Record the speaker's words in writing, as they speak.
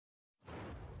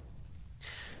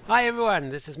Hi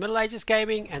everyone, this is Middle Ages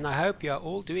Gaming and I hope you are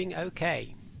all doing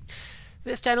okay.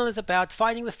 This channel is about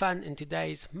finding the fun in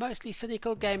today's mostly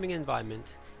cynical gaming environment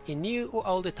in new or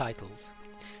older titles.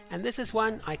 And this is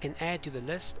one I can add to the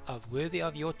list of worthy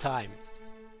of your time.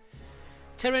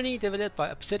 Tyranny, developed by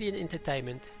Obsidian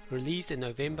Entertainment, released in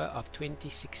November of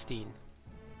 2016.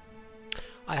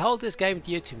 I hold this game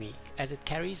dear to me as it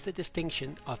carries the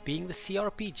distinction of being the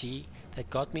CRPG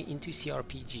that got me into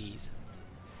CRPGs.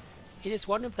 It is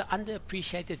one of the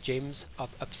underappreciated gems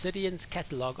of Obsidian's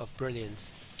catalogue of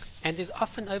brilliance, and is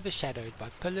often overshadowed by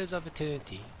Pillars of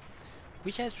Eternity,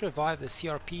 which has revived the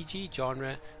CRPG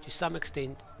genre to some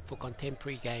extent for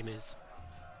contemporary gamers.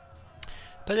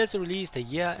 Pillars released a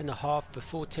year and a half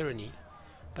before Tyranny,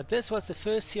 but this was the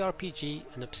first CRPG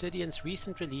in Obsidian's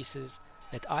recent releases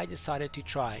that I decided to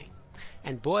try,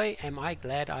 and boy am I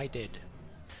glad I did.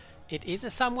 It is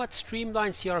a somewhat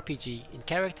streamlined CRPG in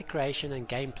character creation and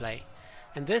gameplay,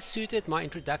 and this suited my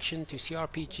introduction to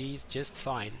CRPGs just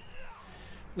fine.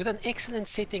 With an excellent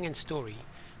setting and story,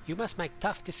 you must make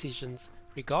tough decisions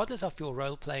regardless of your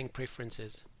role-playing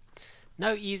preferences.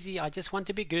 No easy, I just want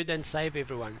to be good and save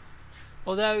everyone.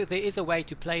 Although there is a way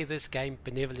to play this game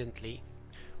benevolently.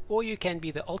 Or you can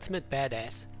be the ultimate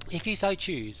badass, if you so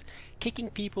choose, kicking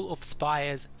people off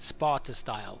spires Sparta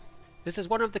style. This is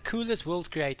one of the coolest worlds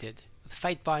created, with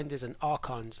Fatebinders and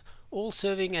Archons, all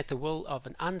serving at the will of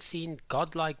an unseen,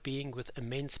 godlike being with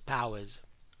immense powers.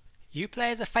 You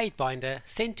play as a Fatebinder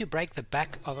sent to break the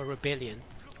back of a rebellion,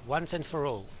 once and for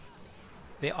all.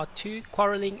 There are two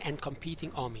quarreling and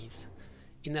competing armies,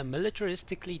 in the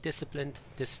militaristically disciplined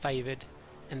Disfavored,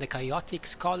 and the chaotic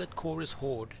Scarlet Chorus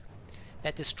Horde,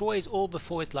 that destroys all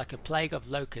before it like a plague of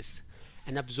locusts,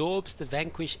 and absorbs the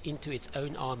vanquished into its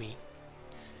own army.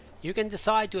 You can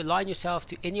decide to align yourself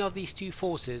to any of these two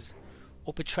forces,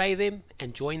 or betray them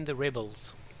and join the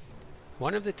rebels.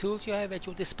 One of the tools you have at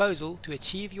your disposal to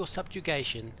achieve your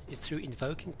subjugation is through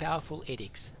invoking powerful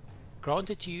edicts,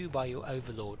 granted to you by your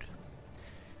overlord.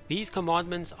 These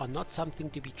commandments are not something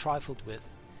to be trifled with,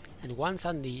 and once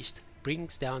unleashed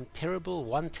brings down terrible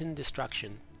wanton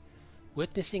destruction.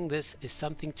 Witnessing this is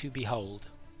something to behold.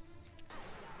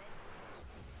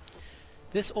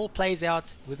 This all plays out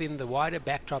within the wider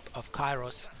backdrop of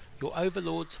Kairos, your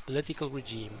overlord's political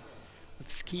regime,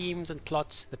 with schemes and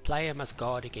plots the player must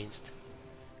guard against.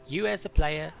 You as the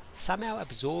player somehow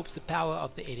absorbs the power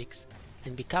of the edicts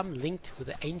and become linked with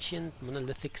the ancient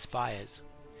monolithic spires.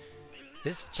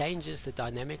 This changes the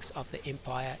dynamics of the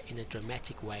empire in a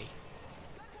dramatic way.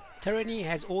 Tyranny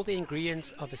has all the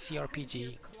ingredients of a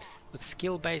CRPG, with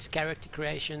skill-based character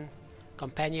creation,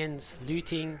 companions,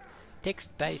 looting,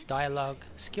 text-based dialogue,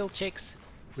 skill checks,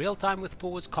 real-time with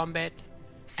pause combat,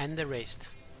 and the rest.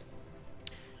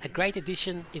 A great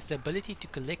addition is the ability to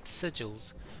collect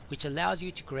sigils, which allows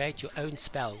you to create your own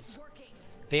spells.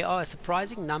 There are a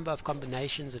surprising number of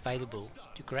combinations available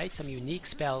to create some unique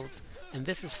spells, and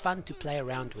this is fun to play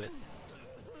around with.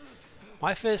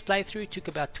 My first playthrough took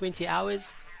about 20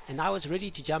 hours, and I was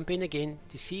ready to jump in again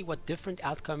to see what different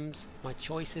outcomes my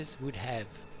choices would have.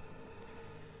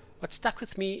 What stuck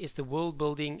with me is the world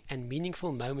building and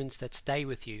meaningful moments that stay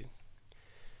with you.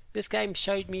 This game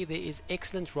showed me there is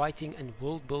excellent writing and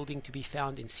world building to be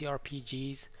found in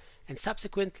CRPGs, and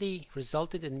subsequently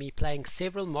resulted in me playing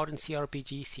several modern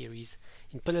CRPG series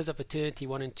in Pillars of Eternity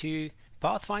 1 and 2,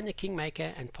 Pathfinder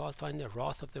Kingmaker and Pathfinder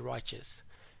Wrath of the Righteous,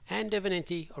 and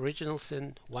Divinity Original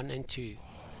Sin 1 and 2.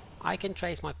 I can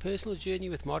trace my personal journey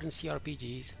with modern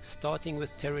CRPGs, starting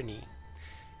with Tyranny.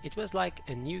 It was like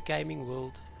a new gaming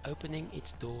world opening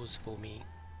its doors for me.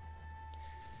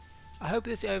 I hope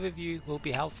this overview will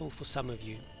be helpful for some of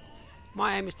you.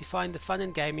 My aim is to find the fun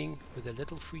in gaming with the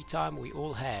little free time we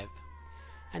all have,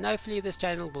 and hopefully this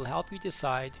channel will help you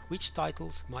decide which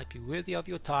titles might be worthy of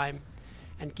your time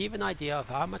and give an idea of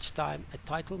how much time a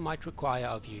title might require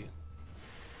of you.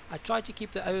 I try to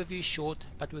keep the overview short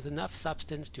but with enough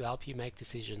substance to help you make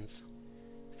decisions.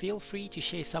 Feel free to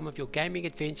share some of your gaming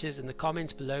adventures in the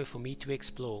comments below for me to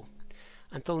explore.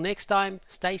 Until next time,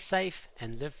 stay safe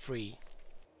and live free.